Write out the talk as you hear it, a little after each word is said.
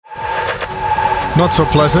Not so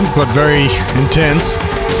pleasant, but very intense.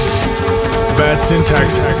 Bad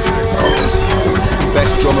Syntax.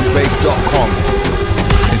 BestDrumAndBass.com.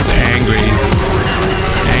 It's angry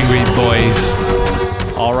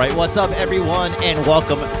boys. All right, what's up, everyone, and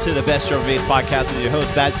welcome to the Best Drum and Bass Podcast with your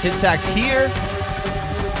host, Bad Syntax here.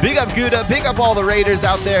 Big up Gouda, big up all the Raiders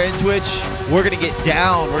out there in Twitch. We're going to get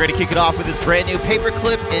down. We're going to kick it off with this brand new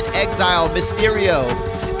Paperclip in Exile Mysterio.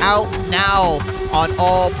 Out now on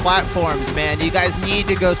all platforms, man. You guys need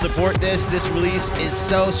to go support this. This release is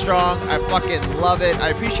so strong. I fucking love it. I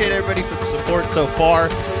appreciate everybody for the support so far.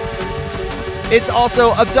 It's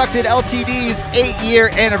also Abducted LTD's 8-year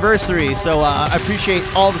anniversary, so I appreciate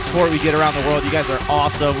all the support we get around the world. You guys are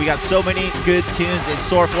awesome. We got so many good tunes in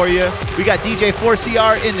store for you. We got DJ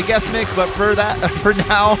 4CR in the guest mix, but for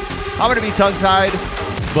now, I'm going to be tongue-tied,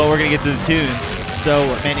 but we're going to get to the tunes. So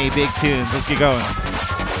many big tunes. Let's get going.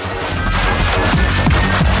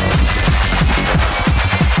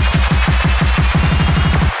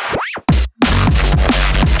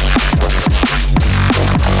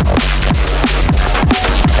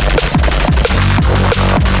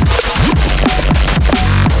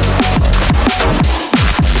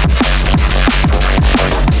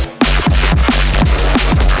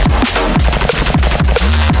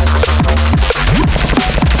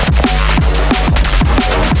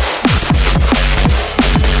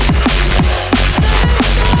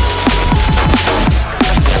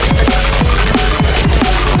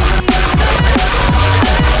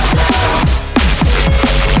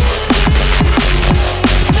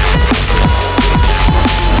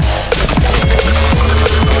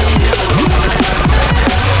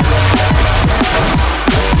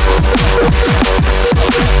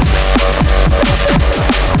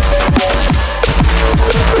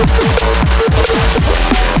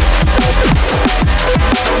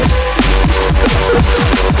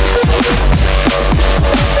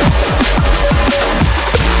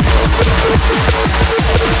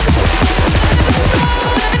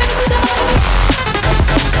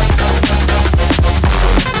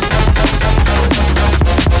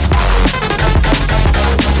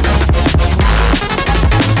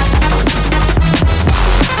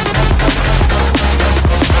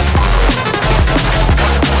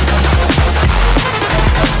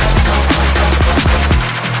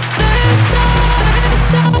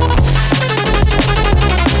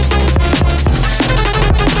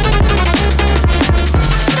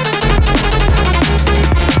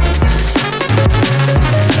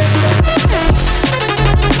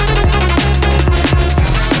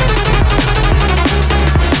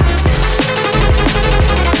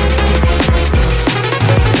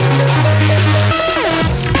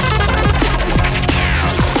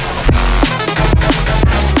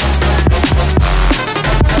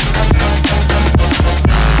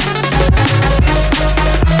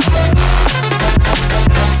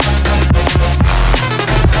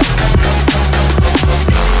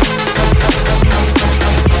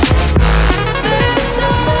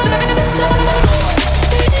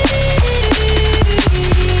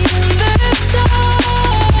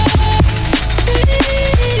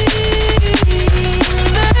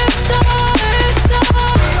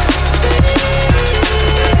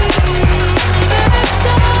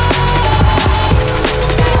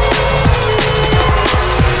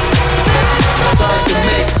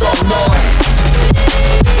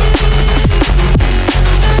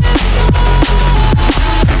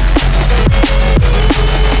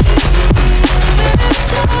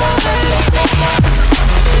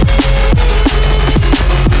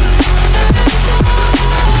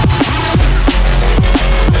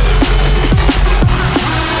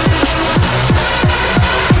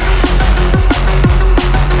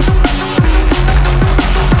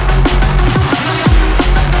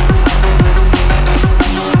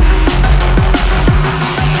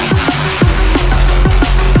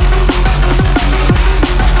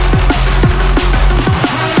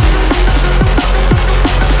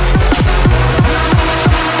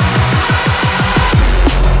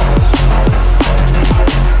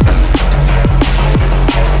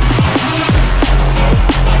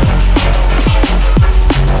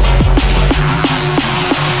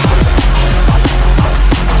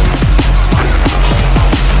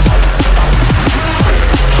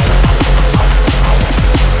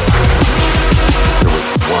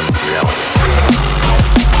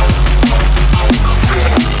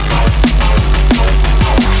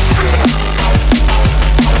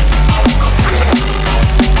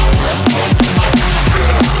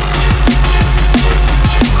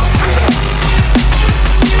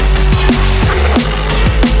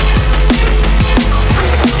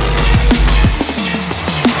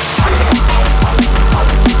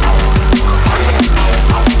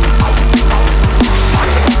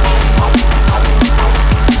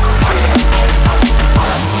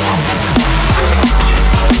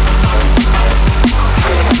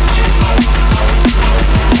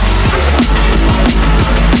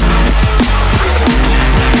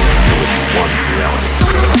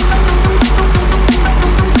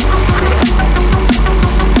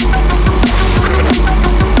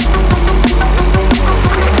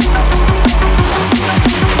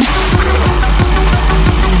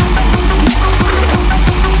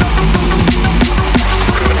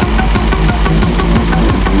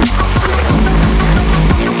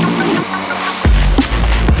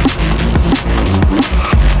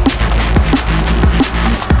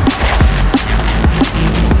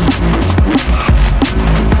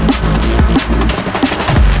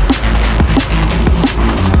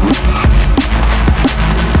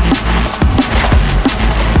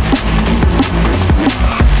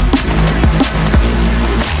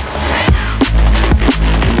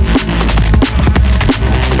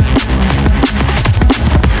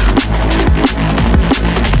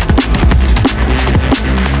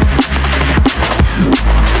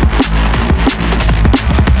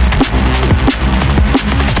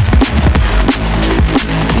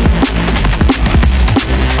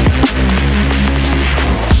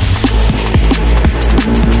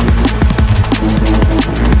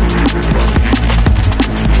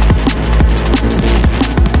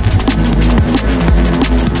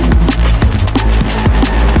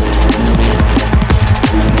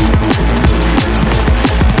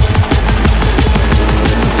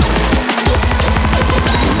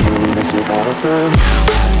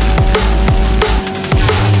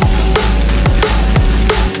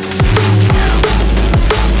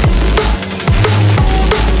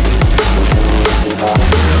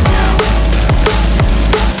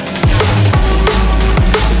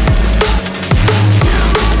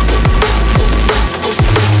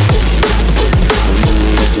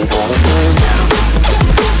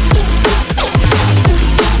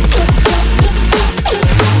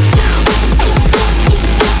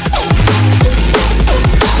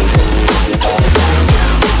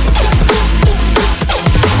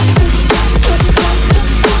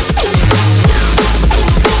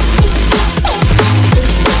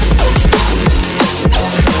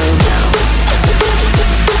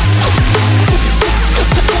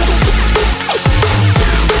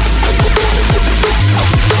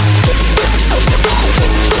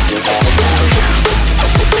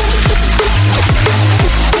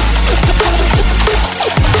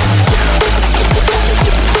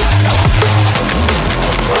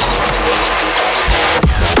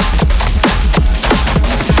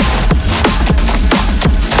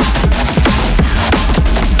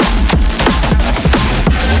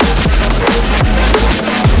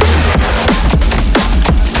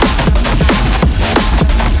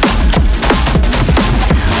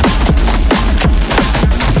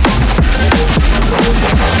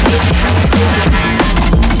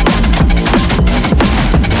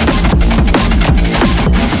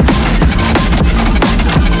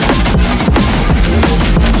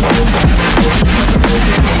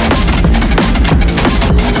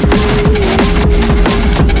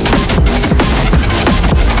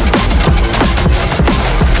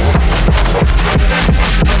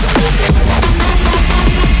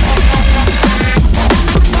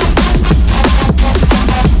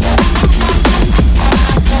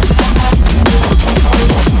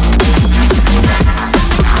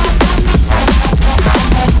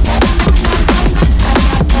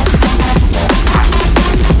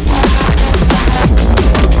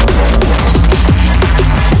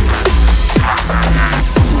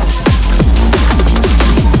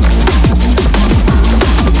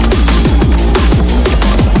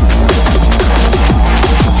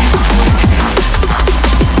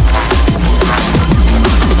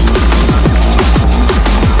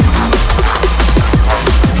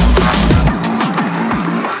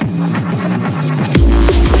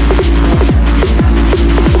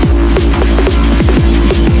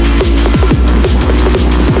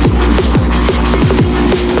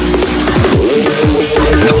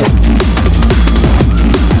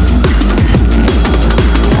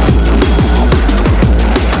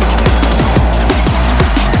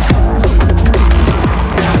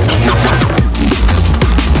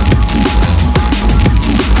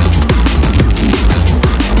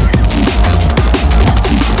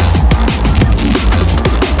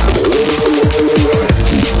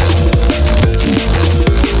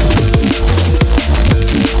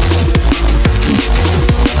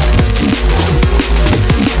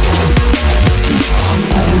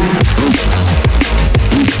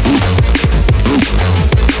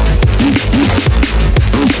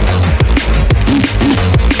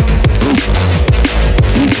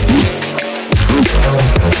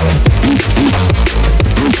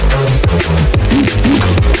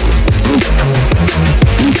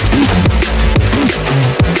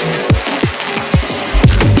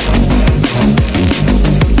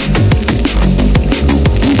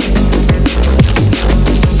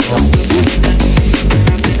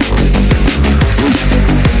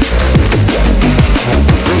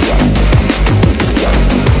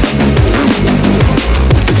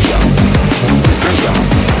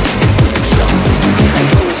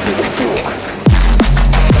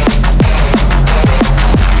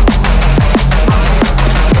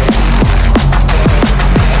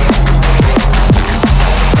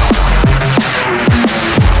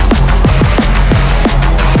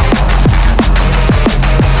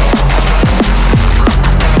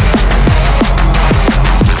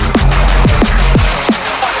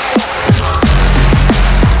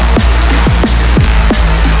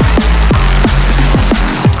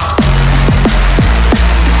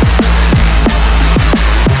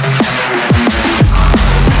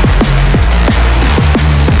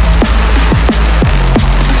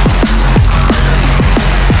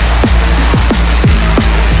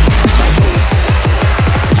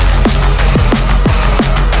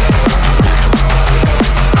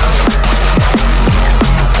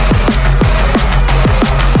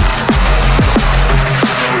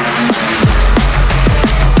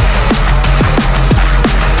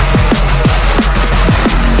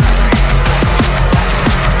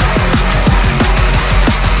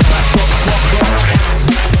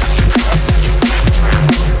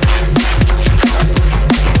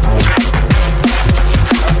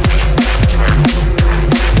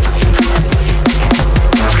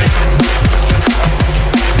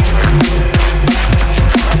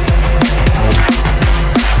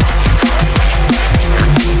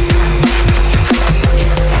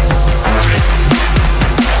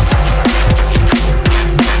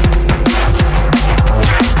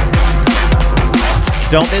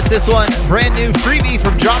 Don't miss this one. Brand new freebie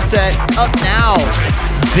from Dropset. Up now.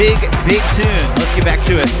 Big tune. Let's get back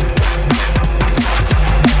to it.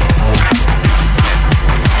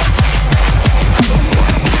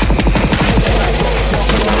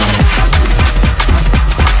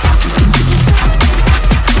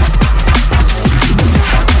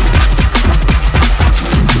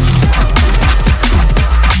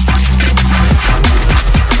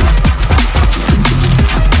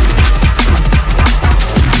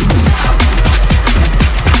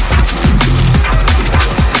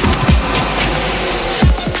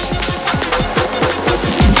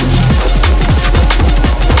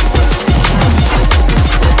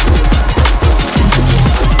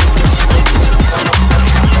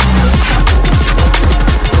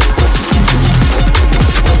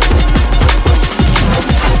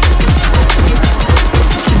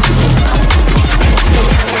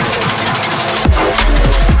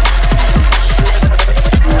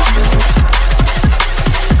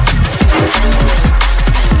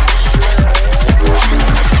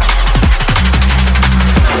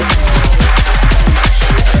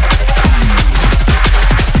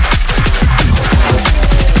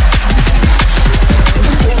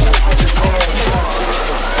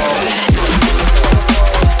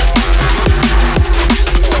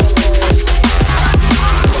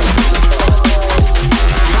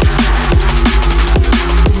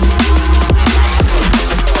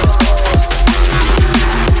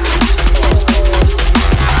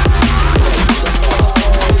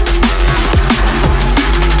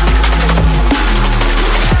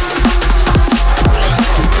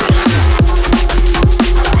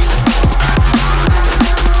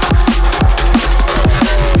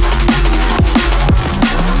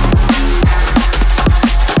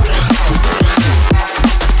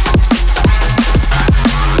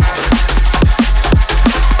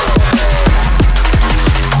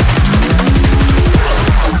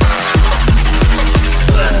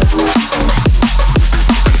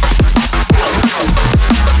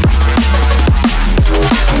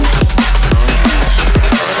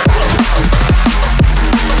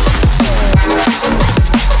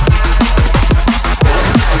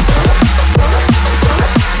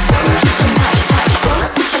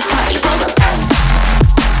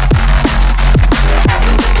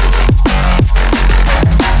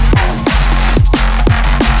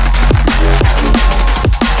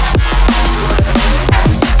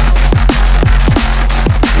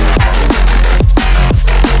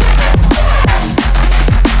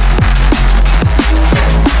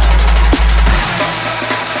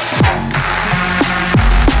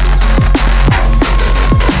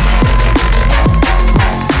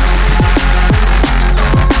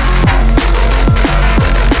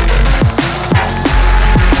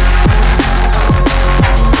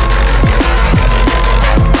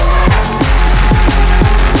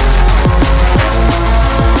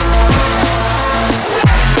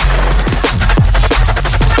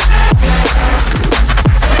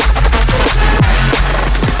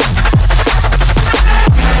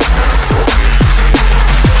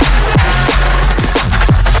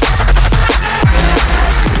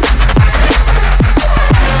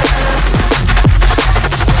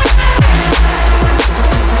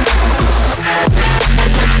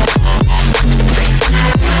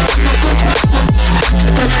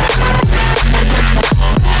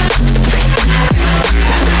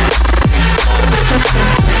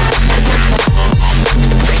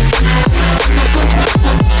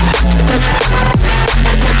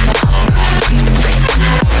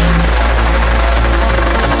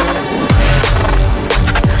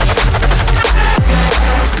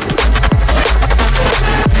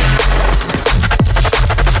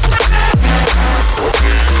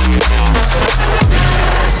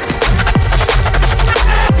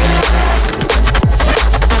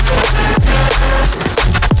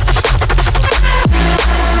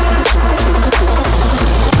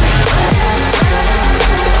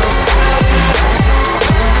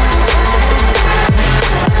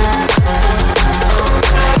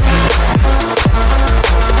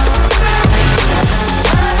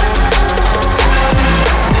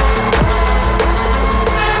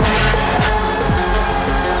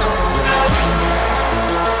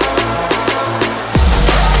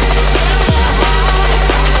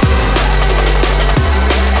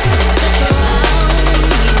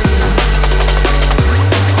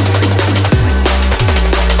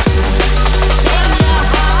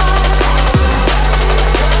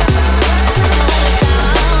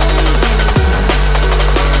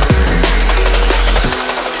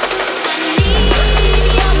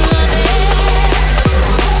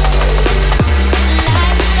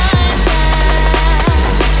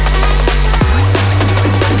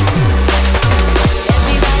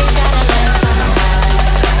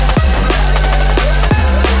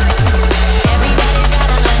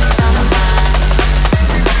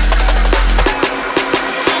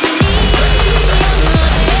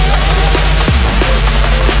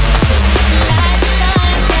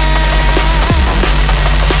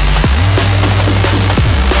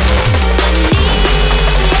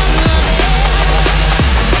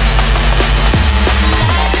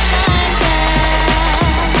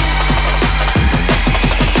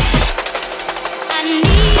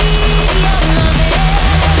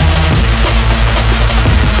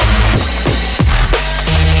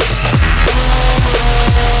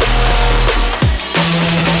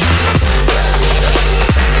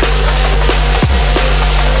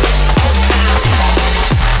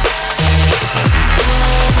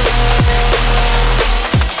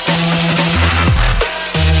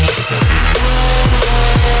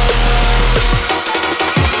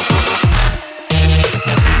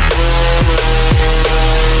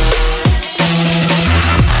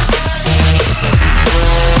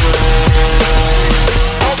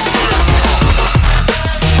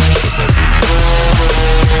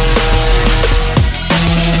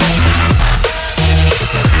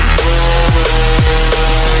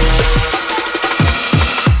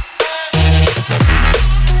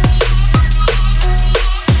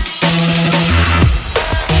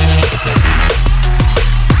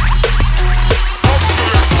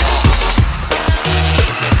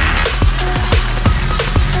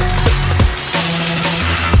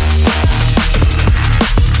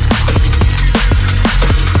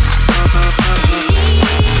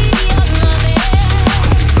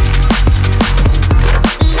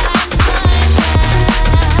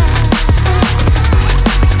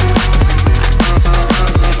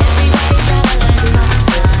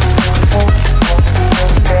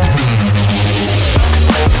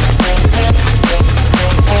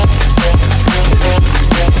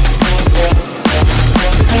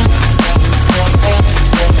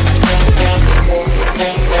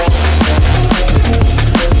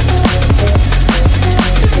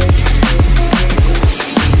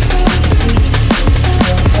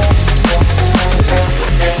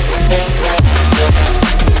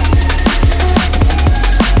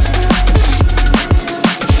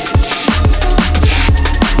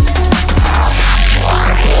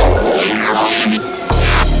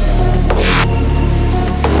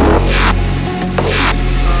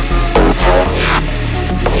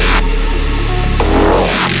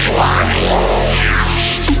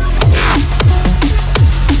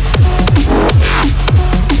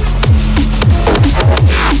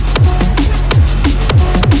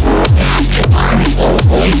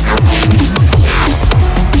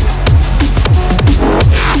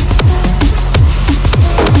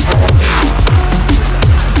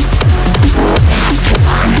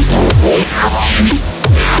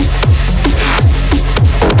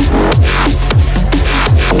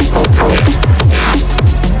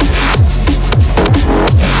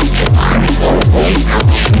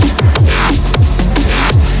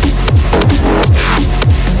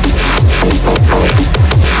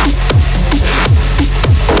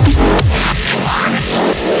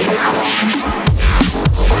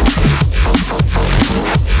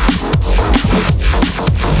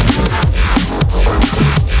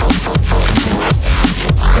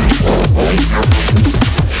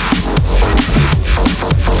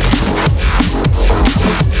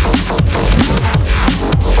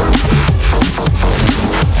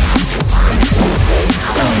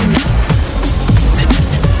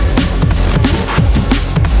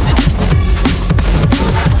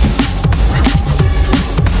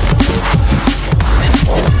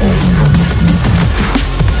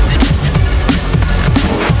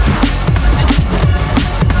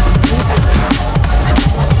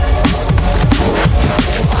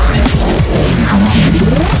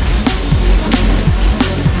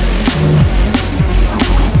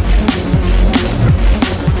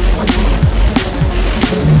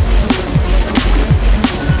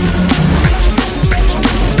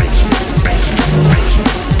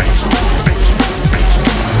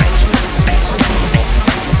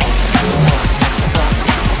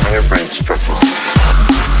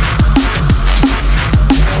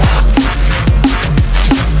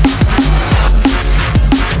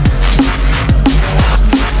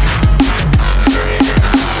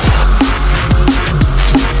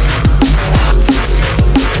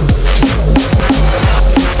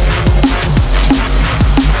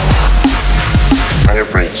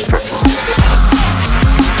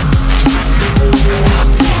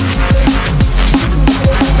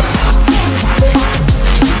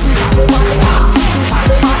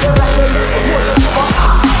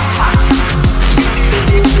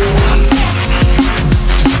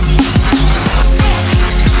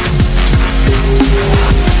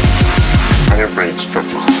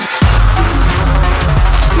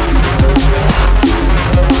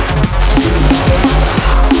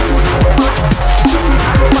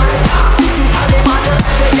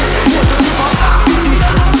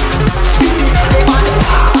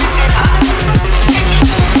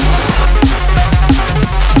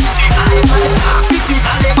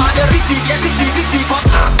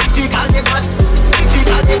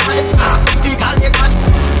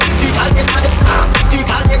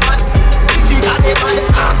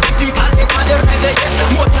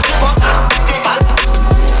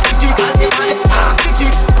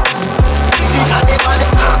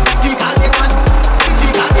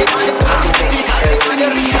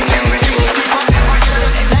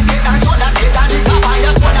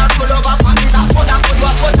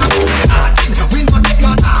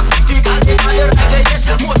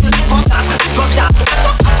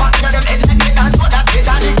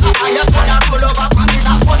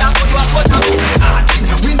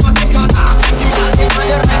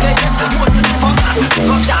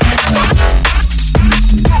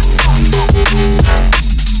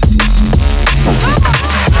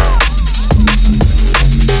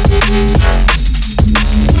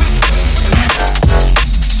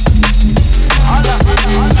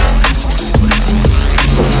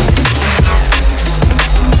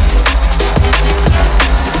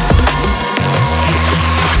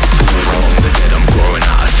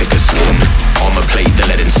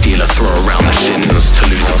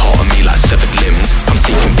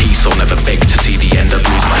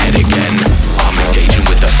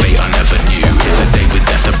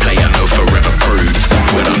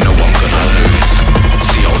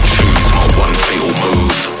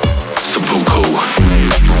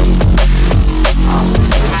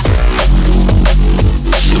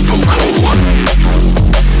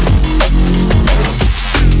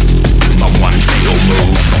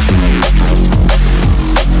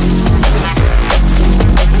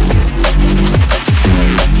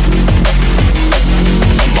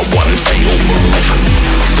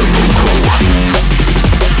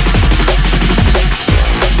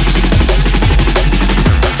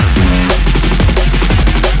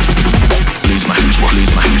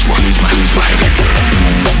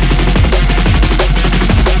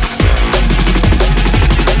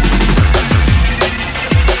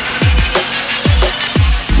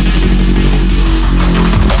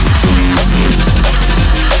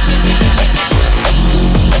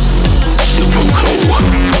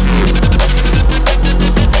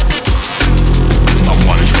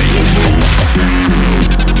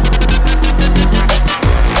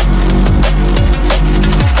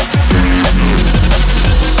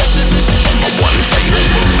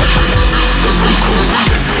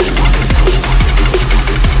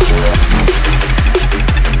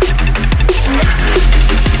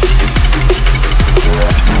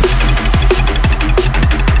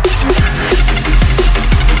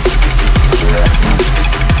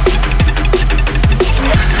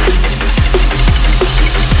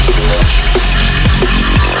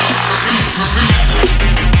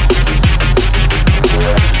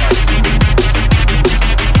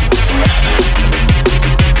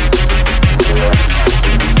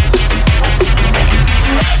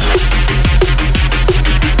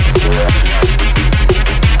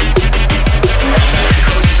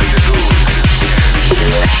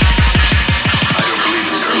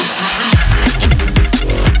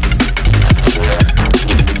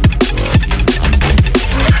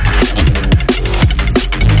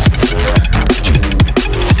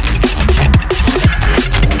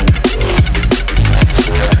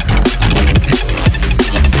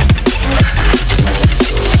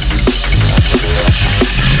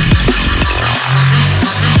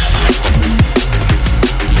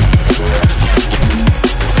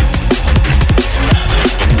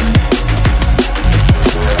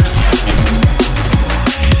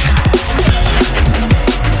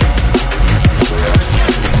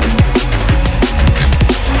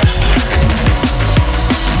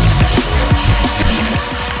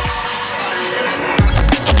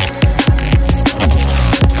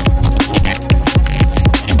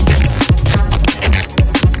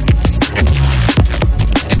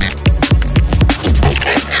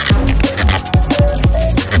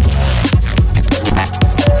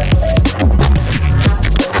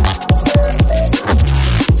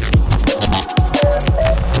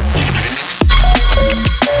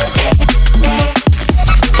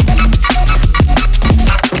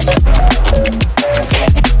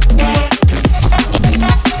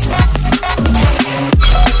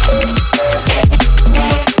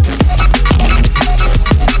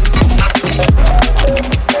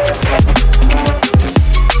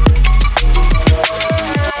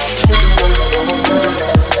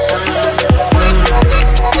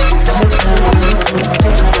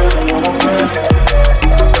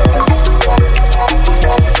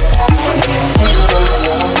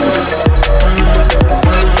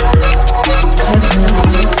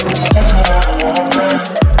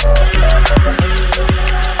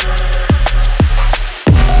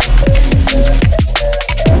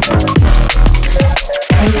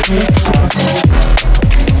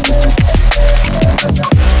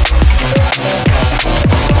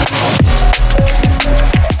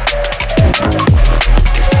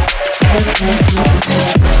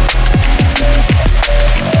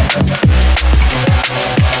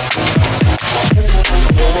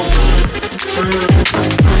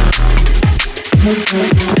 Let's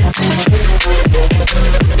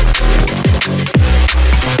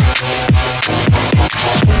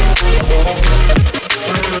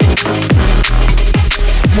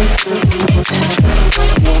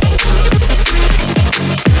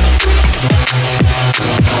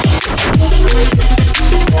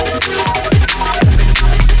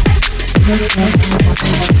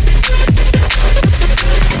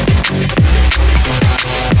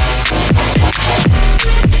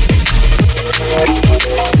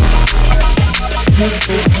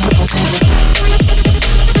go.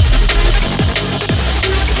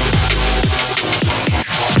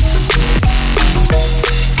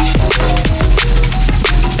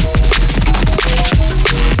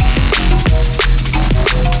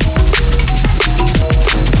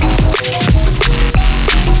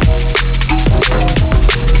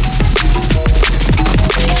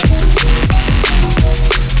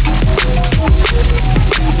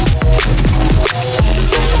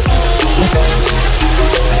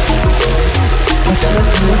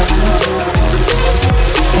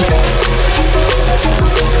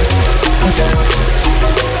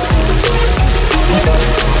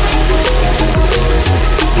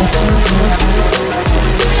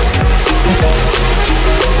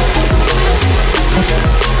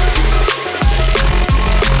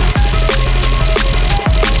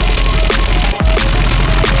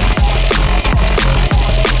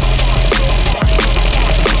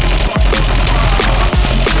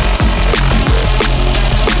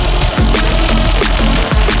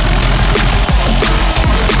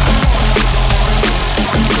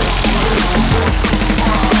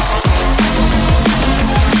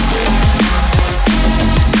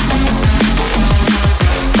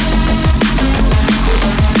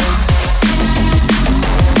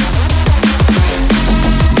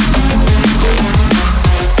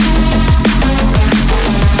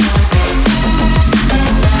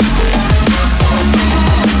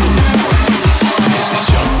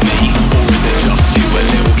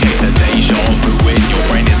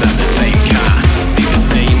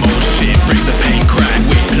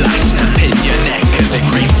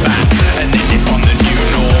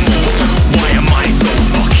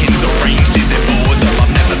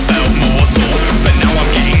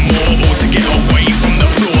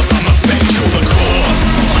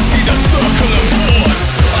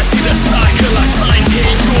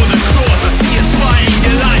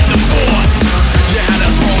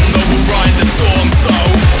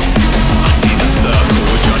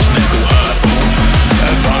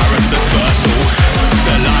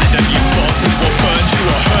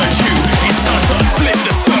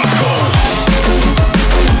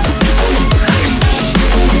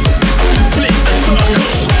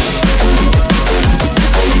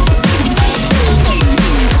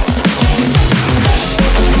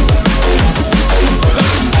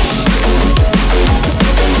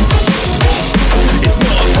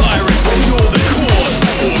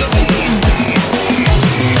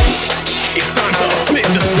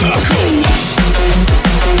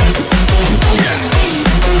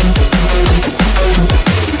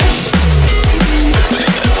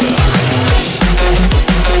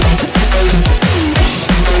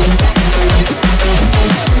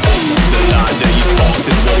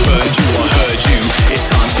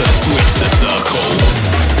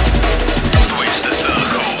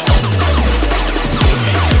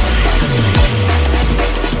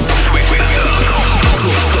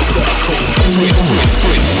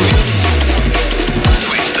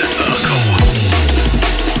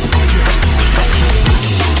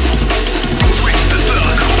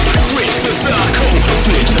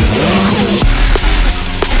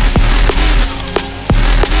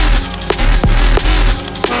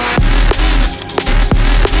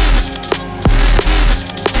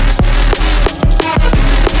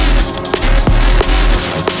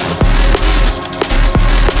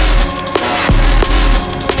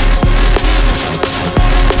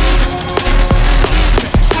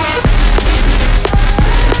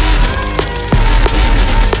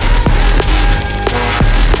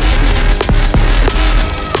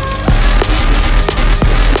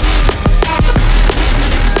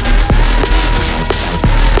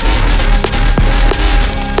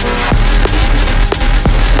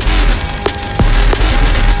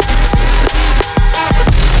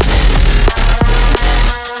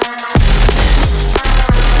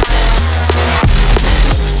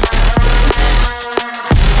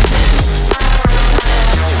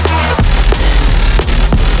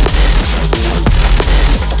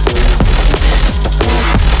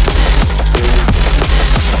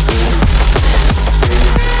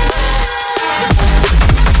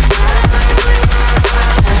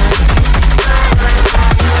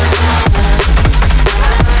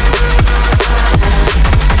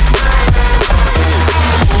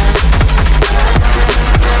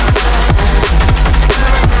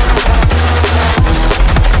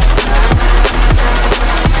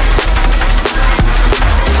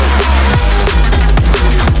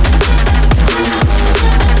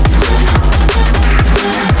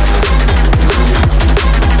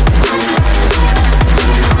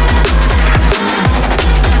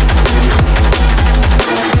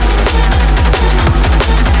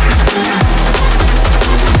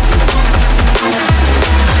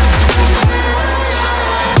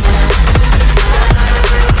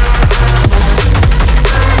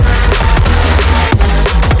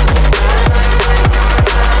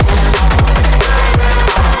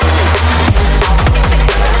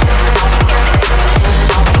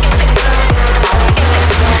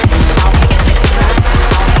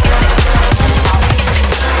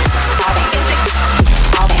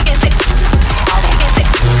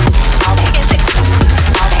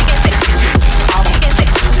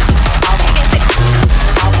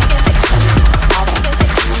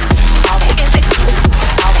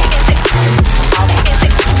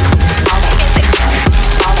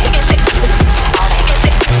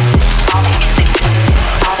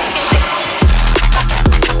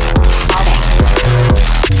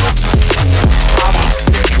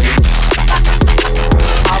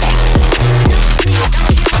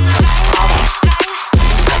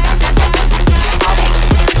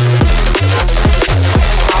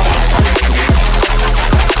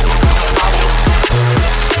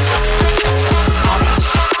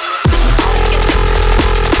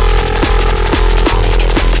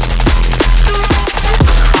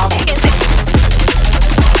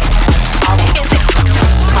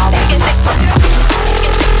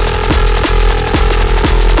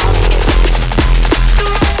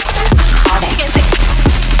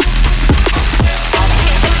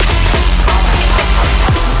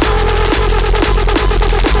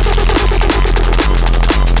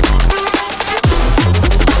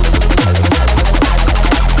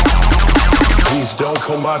 Don't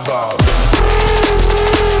come by Bob.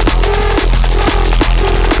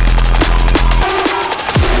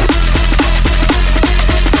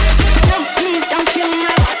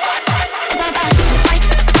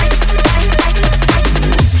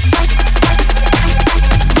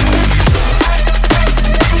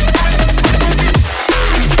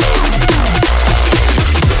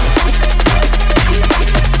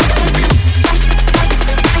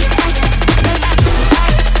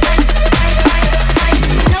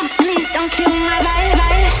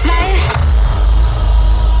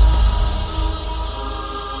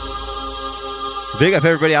 Big up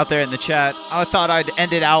everybody out there in the chat. I thought I'd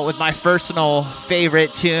end it out with my personal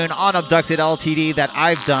favorite tune on Abducted LTD that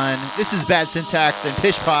I've done. This is Bad Syntax and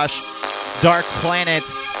Pish Posh, Dark Planet.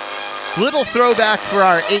 Little throwback for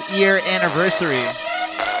our 8-year anniversary.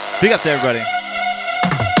 Big up to everybody.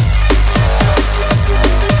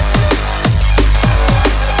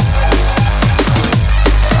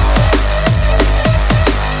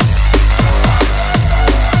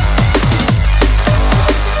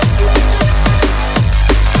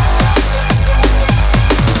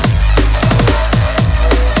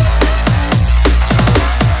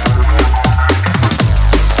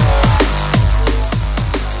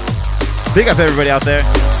 Big up everybody out there.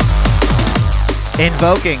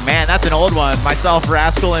 Invoking, man, that's an old one. Myself,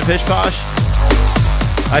 Rascal, and Pish Posh.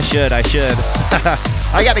 I should.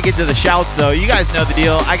 I got to get to the shouts though. You guys know the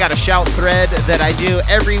deal. I got a shout thread that I do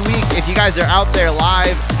every week. If you guys are out there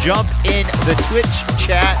live, jump in the Twitch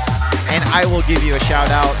chat and I will give you a shout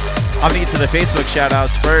out. I'm gonna get to the Facebook shout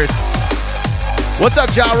outs first. What's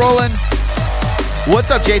up, Ja Roland? What's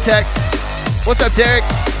up, J-Tech? What's up, Derek?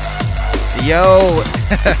 Yo,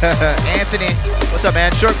 Anthony, what's up,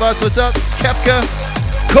 man? Short Bus, what's up? Kepka,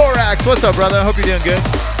 Korax, what's up, brother? Hope you're doing good.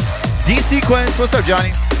 D-Sequence, what's up,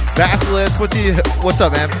 Johnny? Basilisk, what's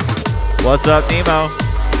up, man? What's up, Nemo?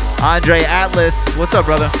 Andre Atlas, what's up,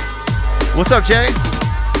 brother? What's up, Jay?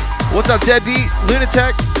 What's up, Deadbeat?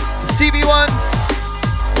 Lunatech, CB1,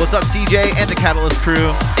 what's up, CJ and the Catalyst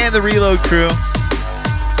crew and the Reload crew?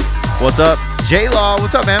 What's up, J-Law,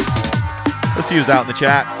 what's up, man? Let's see who's out in the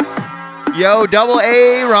chat. Yo, Double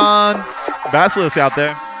A, Ron. Basilisk out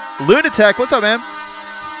there. Lunatech, what's up, man?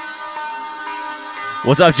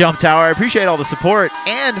 What's up, Jump Tower? I appreciate all the support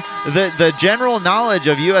and the general knowledge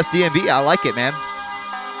of USDMB. I like it, man.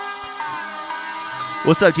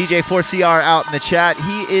 What's up, DJ4CR out in the chat?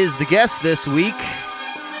 He is the guest this week.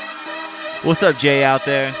 What's up, Jay out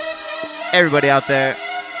there? Everybody out there.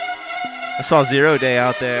 I saw Zero Day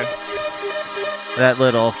out there. That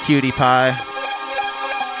little cutie pie.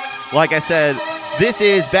 Like I said, this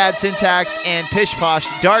is Bad Syntax and Pish Posh,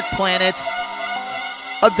 Dark Planet,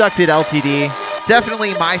 Abducted LTD.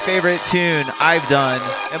 Definitely my favorite tune I've done.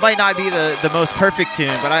 It might not be the most perfect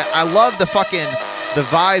tune, but I love the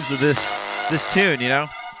vibes of this tune, you know?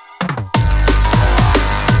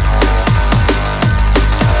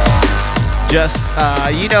 Just,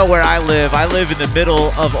 you know where I live. I live in the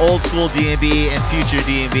middle of old school D&B and future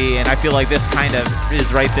D&B, and I feel like this kind of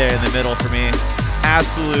is right there in the middle for me.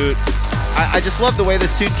 Absolute. I just love the way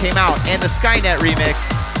this tune came out. And the Skynet remix,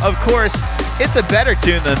 of course, it's a better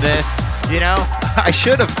tune than this, you know? I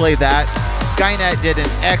should have played that. Skynet did an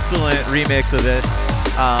excellent remix of this.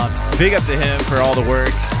 Big up to him for all the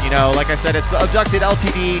work. You know, like I said, it's the Abducted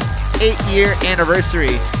LTD 8-year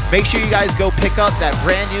anniversary. Make sure you guys go pick up that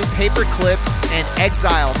brand new Paperclip and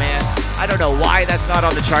Exile, man. I don't know why that's not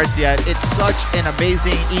on the charts yet. It's such an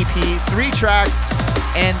amazing EP. 3 tracks,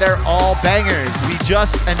 and they're all bangers. We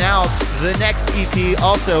just announced the next EP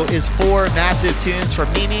also is 4 massive tunes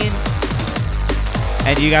from Meaning,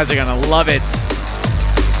 and you guys are gonna love it.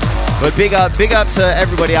 But big up to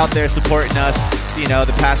everybody out there supporting us, you know,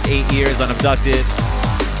 the past 8 years on Abducted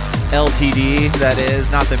LTD, that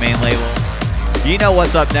is, not the main label. You know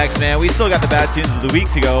what's up next, man. We still got the bad tunes of the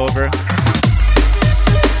week to go over.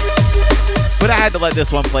 But I had to let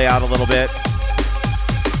this one play out a little bit.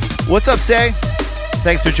 What's up, Say?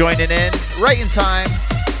 Thanks for joining in. Right in time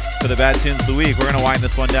for the bad tunes of the week. We're going to wind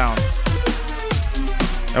this one down.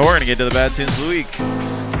 And we're going to get to the bad tunes of the week.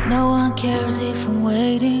 No one cares if I'm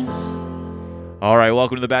waiting. All right,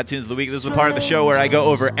 welcome to the Bad Tunes of the Week. This is the part of the show where I go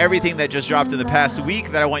over everything that just dropped in the past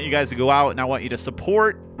week that I want you guys to go out and I want you to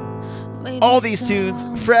support. All these tunes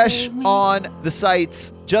fresh on the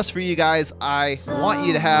sites just for you guys. I want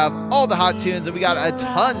you to have all the hot tunes, and we got a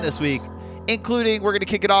ton this week, including we're going to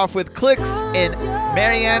kick it off with Clicks and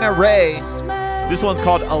Mariana Ray. This one's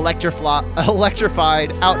called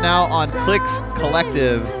Electrified, out now on Clicks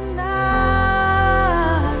Collective.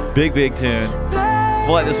 Big tune.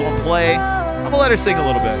 We'll let this one play. I'm going to let her sing a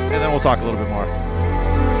little bit, and then we'll talk a little bit more.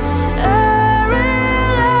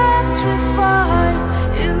 electrified,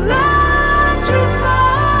 electrified.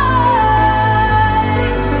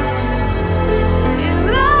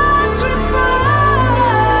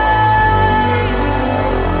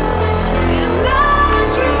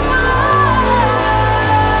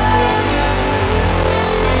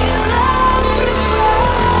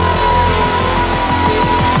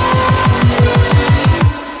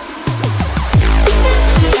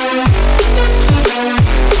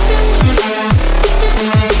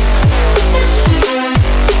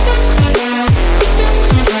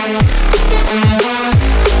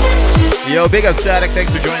 Yo, big up Static, thanks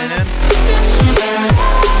for joining in.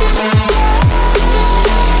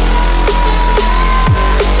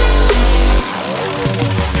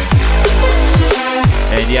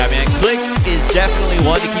 And yeah, man, Clicks is definitely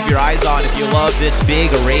one to keep your eyes on if you love this big,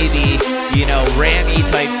 ravey, rammy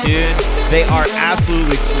type tune. They are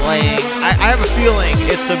absolutely slaying. I have a feeling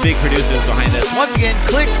it's some big producers behind this. Once again,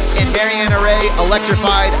 Clicks and Mariana Ray,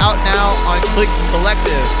 Electrified, out now on Clicks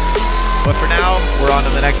Collective. But for now, we're on to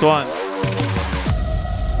the next one.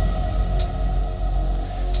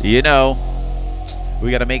 We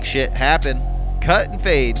gotta make shit happen. Cut and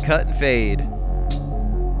fade, cut and fade.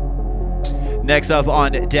 Next up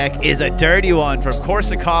on deck is a dirty one from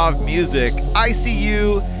Korsakov Music,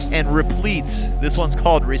 ICU and Replete. This one's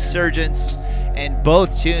called Resurgence, and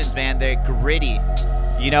both tunes, man, they're gritty.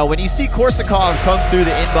 When you see Korsakov come through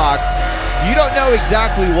the inbox, you don't know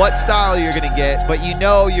exactly what style you're gonna get, but you're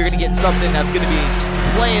gonna get something that's gonna be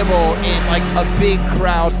playable in like a big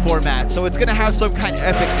crowd format. So it's gonna have some kind of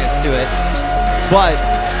epicness to it. But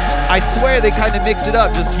I swear they kind of mix it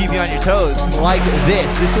up just to keep you on your toes. Like this.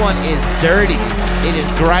 This one is dirty. It is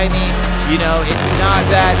grimy. It's not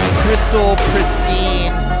that crystal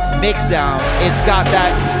pristine mix down. It's got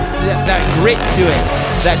that grit to it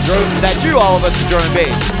that drew all of us to drum and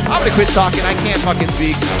bass. I'm gonna quit talking. I can't fucking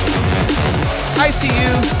speak.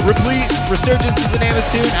 ICU, Replete, Resurgence is the name of the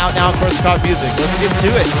tune, out now on Korsakov Music. Let's get to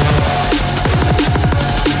it.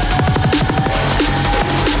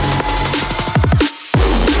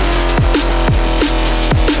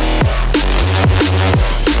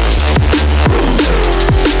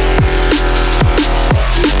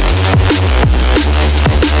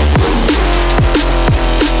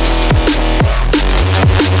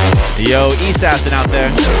 Yo, Assassin out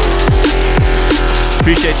there.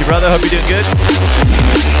 Appreciate you, brother. Hope you're doing good.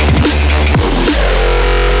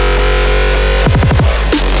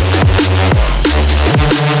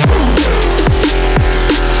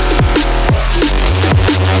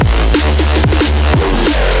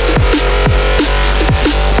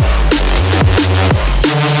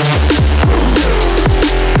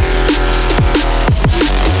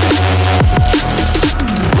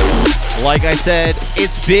 Like I said,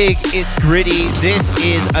 it's big, it's gritty. This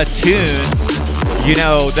is a tune,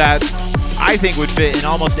 that I think would fit in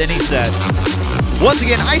almost any set. Once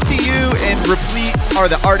again, ICU and Replete are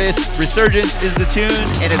the artists. Resurgence is the tune,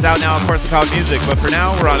 and it's out now on Korsakov Music. But for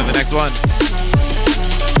now, we're on to the next one.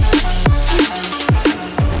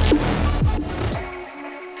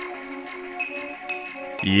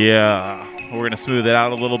 Yeah, we're going to smooth it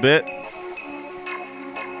out a little bit.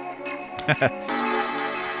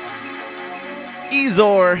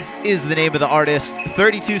 Ezor is the name of the artist.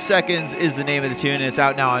 32 Seconds is the name of the tune, and it's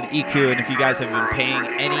out now on EQ. And if you guys have been paying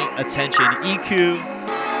any attention, EQ,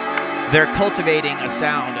 they're cultivating a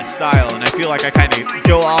sound, a style, and I feel like I kind of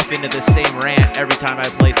go off into the same rant every time I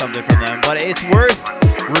play something from them. But it's worth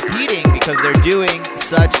repeating because they're doing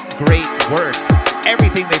such great work.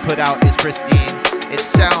 Everything they put out is pristine. It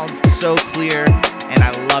sounds so clear, and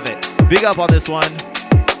I love it. Big up on this one.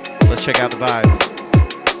 Let's check out the vibes.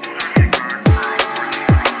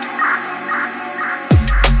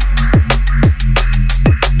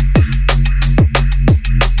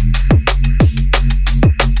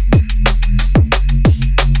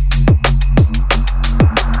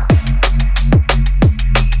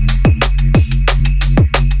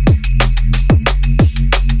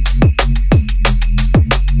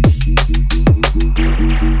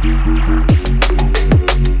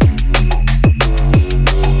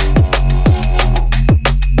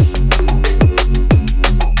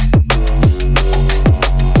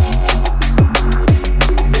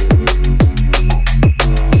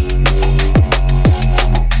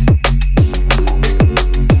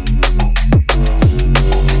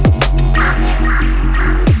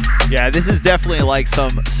 This is definitely like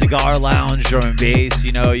some cigar lounge drum and bass.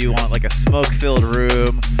 You want like a smoke-filled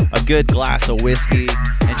room, a good glass of whiskey,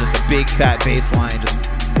 and just a big fat bass line,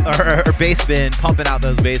 or bass bin pumping out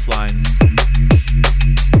those bass lines.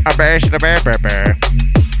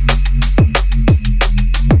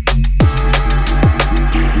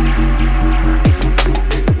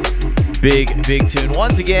 Big tune.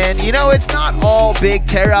 Once again, you know, it's not all big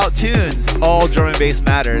tear out tunes. All drum and bass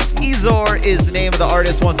matters. Ezor is the name of the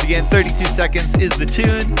artist. Once again, 32 Seconds is the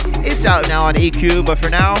tune. It's out now on AQ, but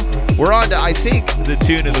for now, we're on to, I think, the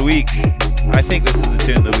tune of the week. I think this is the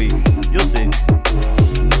tune of the week. You'll see.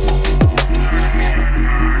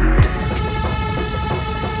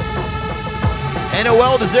 And a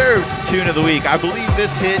well-deserved tune of the week. I believe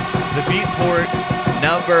this hit the Beatport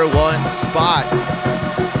 #1 spot.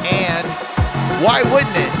 And why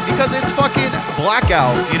wouldn't it? Because it's fucking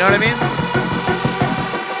Blackout. You know what I mean?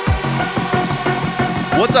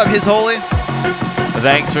 What's up, His Holy?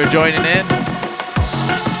 Thanks for joining in.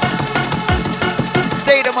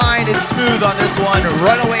 State of Mind and Smooth on this one.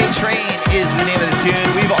 Runaway Train is the name of the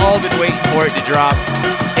tune. We've all been waiting for it to drop.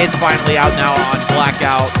 It's finally out now on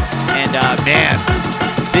Blackout. And man,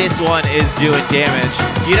 this one is doing damage.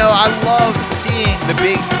 You know, I love seeing the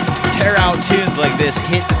big tear out tunes like this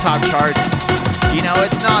hit the top charts. You know,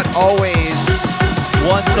 it's not always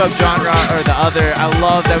one subgenre or the other. I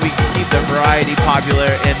love that we can keep the variety popular,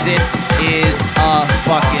 and this is a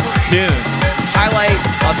fucking tune. Highlight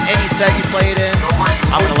of any set you play it in.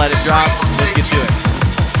 I'm gonna let it drop. Let's get to it.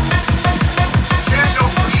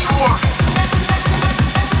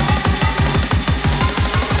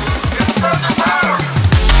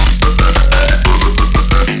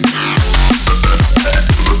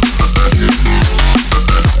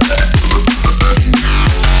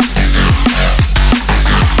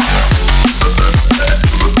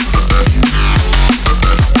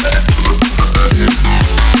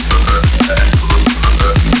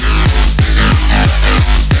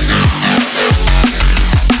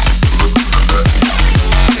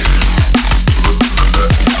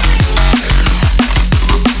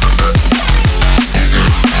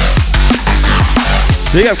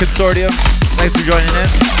 Big up, Consortium. Thanks for joining in.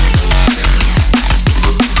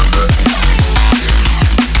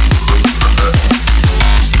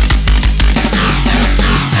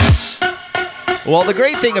 Well, the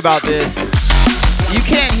great thing about this, you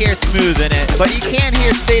can't hear Smooth in it, but you can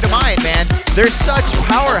hear State of Mind, man. They're such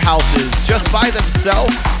powerhouses just by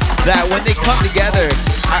themselves that when they come together,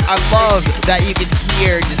 I love that you can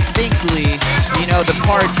hear distinctly, you know, the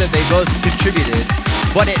parts that they both contributed,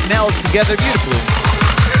 but it melds together beautifully.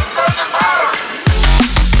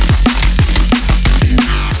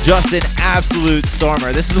 Just an absolute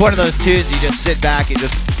stormer. This is one of those tunes you just sit back and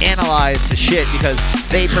just analyze the shit because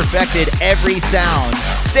they perfected every sound.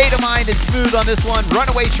 State of Mind and Smooth on this one.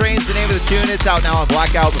 Runaway Train's the name of the tune. It's out now on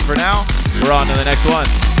Blackout, but for now, we're on to the next one.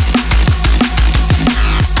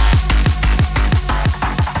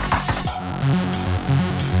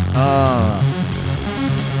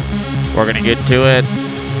 We're gonna get to it.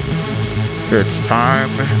 It's time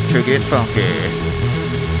to get funky.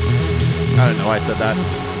 I don't know why I said that.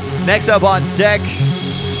 Next up on deck,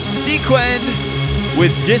 Sequend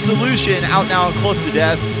with Dissolution, out now and Close to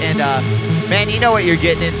Death. And man, you know what you're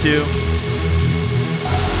getting into.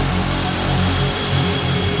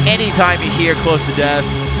 Anytime you hear Close to Death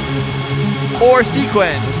or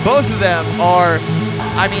Sequend, both of them are,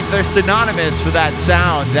 I mean, they're synonymous for that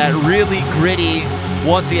sound, that really gritty,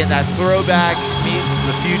 once again, that throwback meets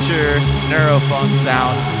the future neurofunk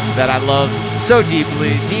sound that I love so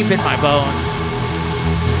deeply, deep in my bones.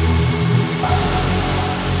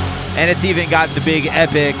 And it's even got the big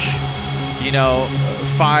epic, you know,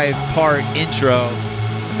 5-part intro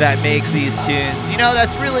that makes these tunes. You know,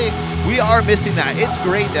 that's really, we are missing that. It's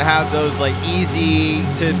great to have those like easy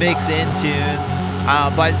to mix in tunes,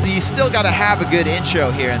 but you still got to have a good intro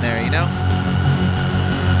here and there, you know?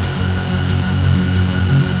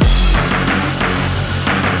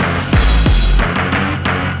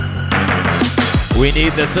 We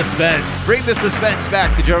need the suspense. Bring the suspense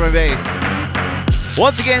back to drum and bass.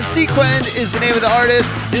 Once again, Sequend is the name of the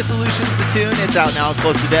artist. Dissolution's the tune. It's out now,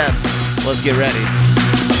 Close to Death. Let's get ready.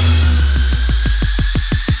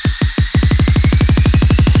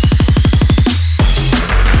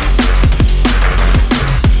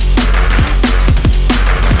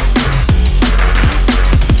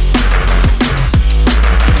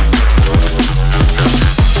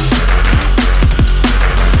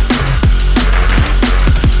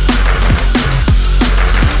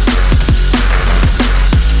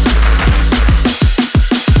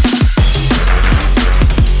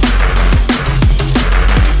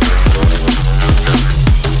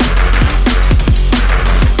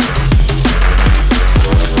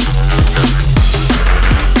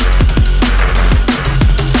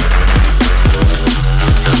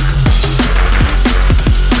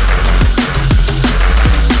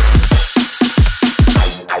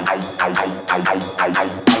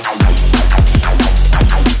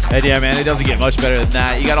 And yeah, man, it doesn't get much better than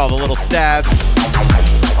that. You got all the little stabs,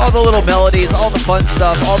 all the little melodies, all the fun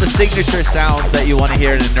stuff, all the signature sounds that you want to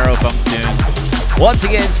hear in a Neurofunk tune. Once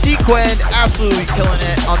again, Sequend absolutely killing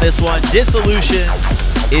it on this one. Dissolution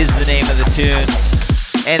is the name of the tune,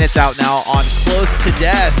 and it's out now on Close to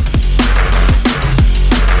Death.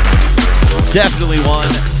 Definitely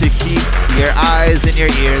one to keep your eyes and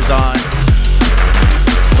your ears on.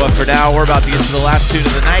 But for now, we're about to get to the last tune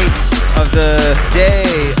of the night, of the day,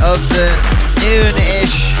 of the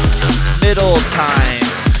noon-ish middle time,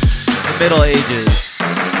 the Middle Ages.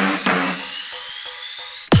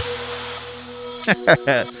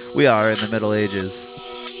 We are in the Middle Ages.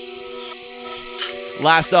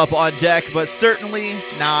 Last up on deck, but certainly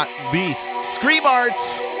not least, Scream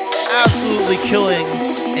Arts, absolutely killing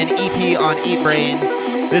an EP on Eatbrain.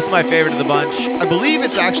 This is my favorite of the bunch. I believe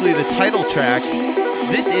it's actually the title track.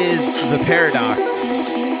 This is The Paradox.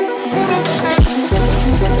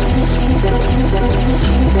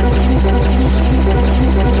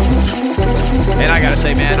 And I gotta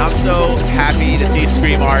say, man, I'm so happy to see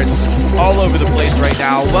Scream Arts all over the place right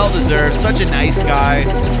now. Well deserved. Such a nice guy.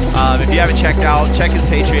 If you haven't checked out, check his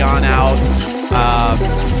Patreon out.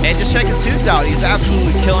 And just check his tunes out. He's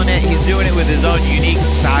absolutely killing it. He's doing it with his own unique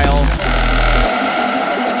style.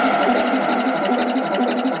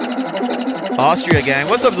 Austria gang.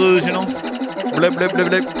 What's up, Delusional? Blip, blip, blip,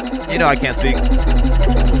 blip. You know I can't speak.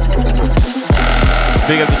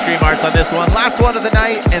 Big up the Scream Arts on this one. Last one of the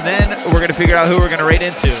night, and then we're going to figure out who we're going to rate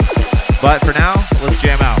into. But for now, let's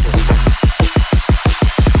jam out.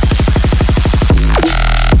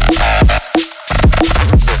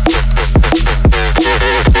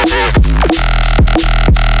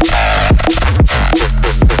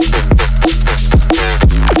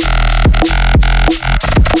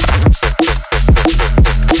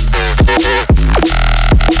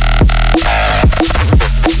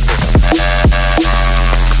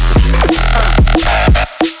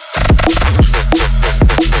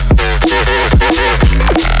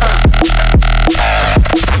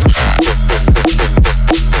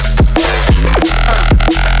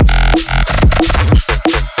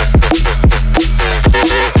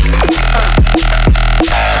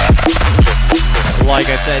 Like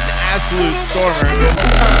I said, an absolute stormer.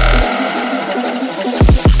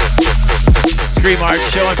 Scream Arts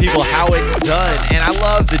showing people how it's done, and I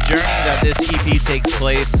love the journey that this EP takes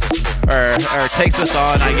place, or takes us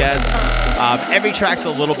on, I guess. Every track's a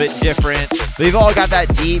little bit different. They've all got that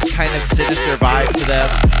deep, kind of sinister vibe to them,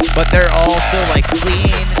 but they're also like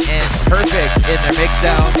clean and perfect in their mix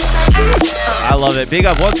down. I love it. Big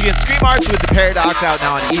up once again, Scream Arts with The Paradox out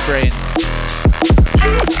now on Eatbrain.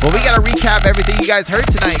 Well, we got to recap everything you guys heard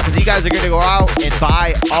tonight, because you guys are going to go out and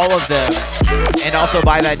buy all of them, and also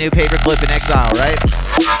buy that new Paperclip in Exile, right?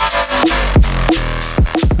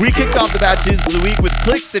 We kicked off the Bad Tunes of the Week with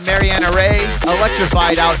Clicks and Mariana Ray,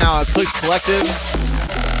 Electrified out now on Clicks Collective.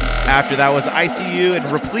 After that was ICU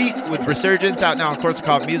and Replete with Resurgence out now on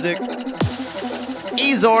Korsakov Music.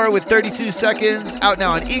 Ezor with 32 Seconds out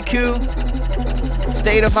now on EQ.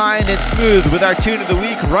 State of Mind and Smooth with our tune of the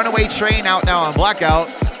week, Runaway Train out now on Blackout.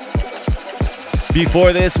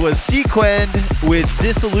 Before this was Sequend with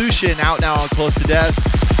Dissolution out now on Close to Death.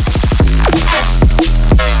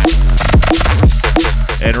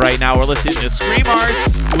 And right now we're listening to Scream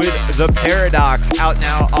Arts with The Paradox out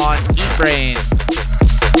now on Eatbrain.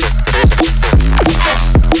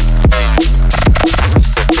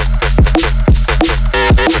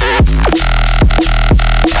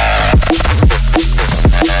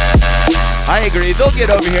 I agree. They'll get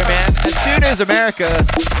over here, man. As soon as America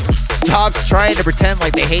stops trying to pretend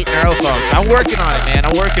like they hate Neurofunk. I'm working on it, man.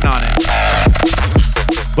 I'm working on it.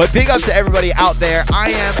 But big up to everybody out there.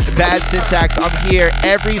 I am Bad Syntax. I'm here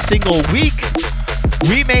every single week.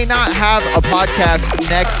 We may not have a podcast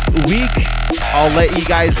next week. I'll let you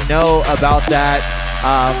guys know about that.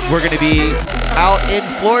 We're going to be out in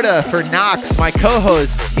Florida for Knox, my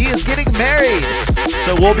co-host. He is getting married.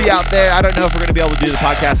 So we'll be out there. I don't know if we're going to be able to do the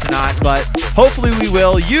podcast or not, but hopefully we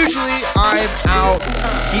will. Usually I'm out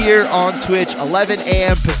here on Twitch 11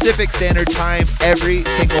 a.m. Pacific Standard Time every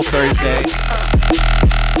single Thursday.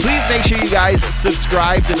 Please make sure you guys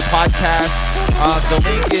subscribe to the podcast. The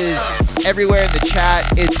link is everywhere in the chat.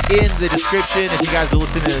 It's in the description if you guys are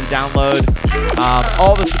listening to the download.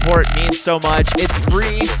 All the support means so much. It's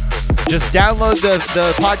free. Just download the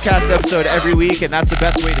podcast episode every week, and that's the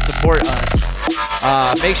best way to support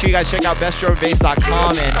us. Make sure you guys check out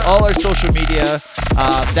bestdrumandbass.com and all our social media.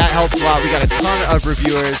 That helps a lot. We got a ton of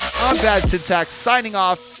reviewers. I'm Bad Syntax signing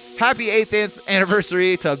off. Happy 8th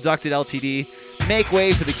anniversary to Abducted LTD. Make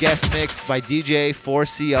way for the guest mix by DJ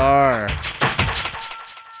 4CR.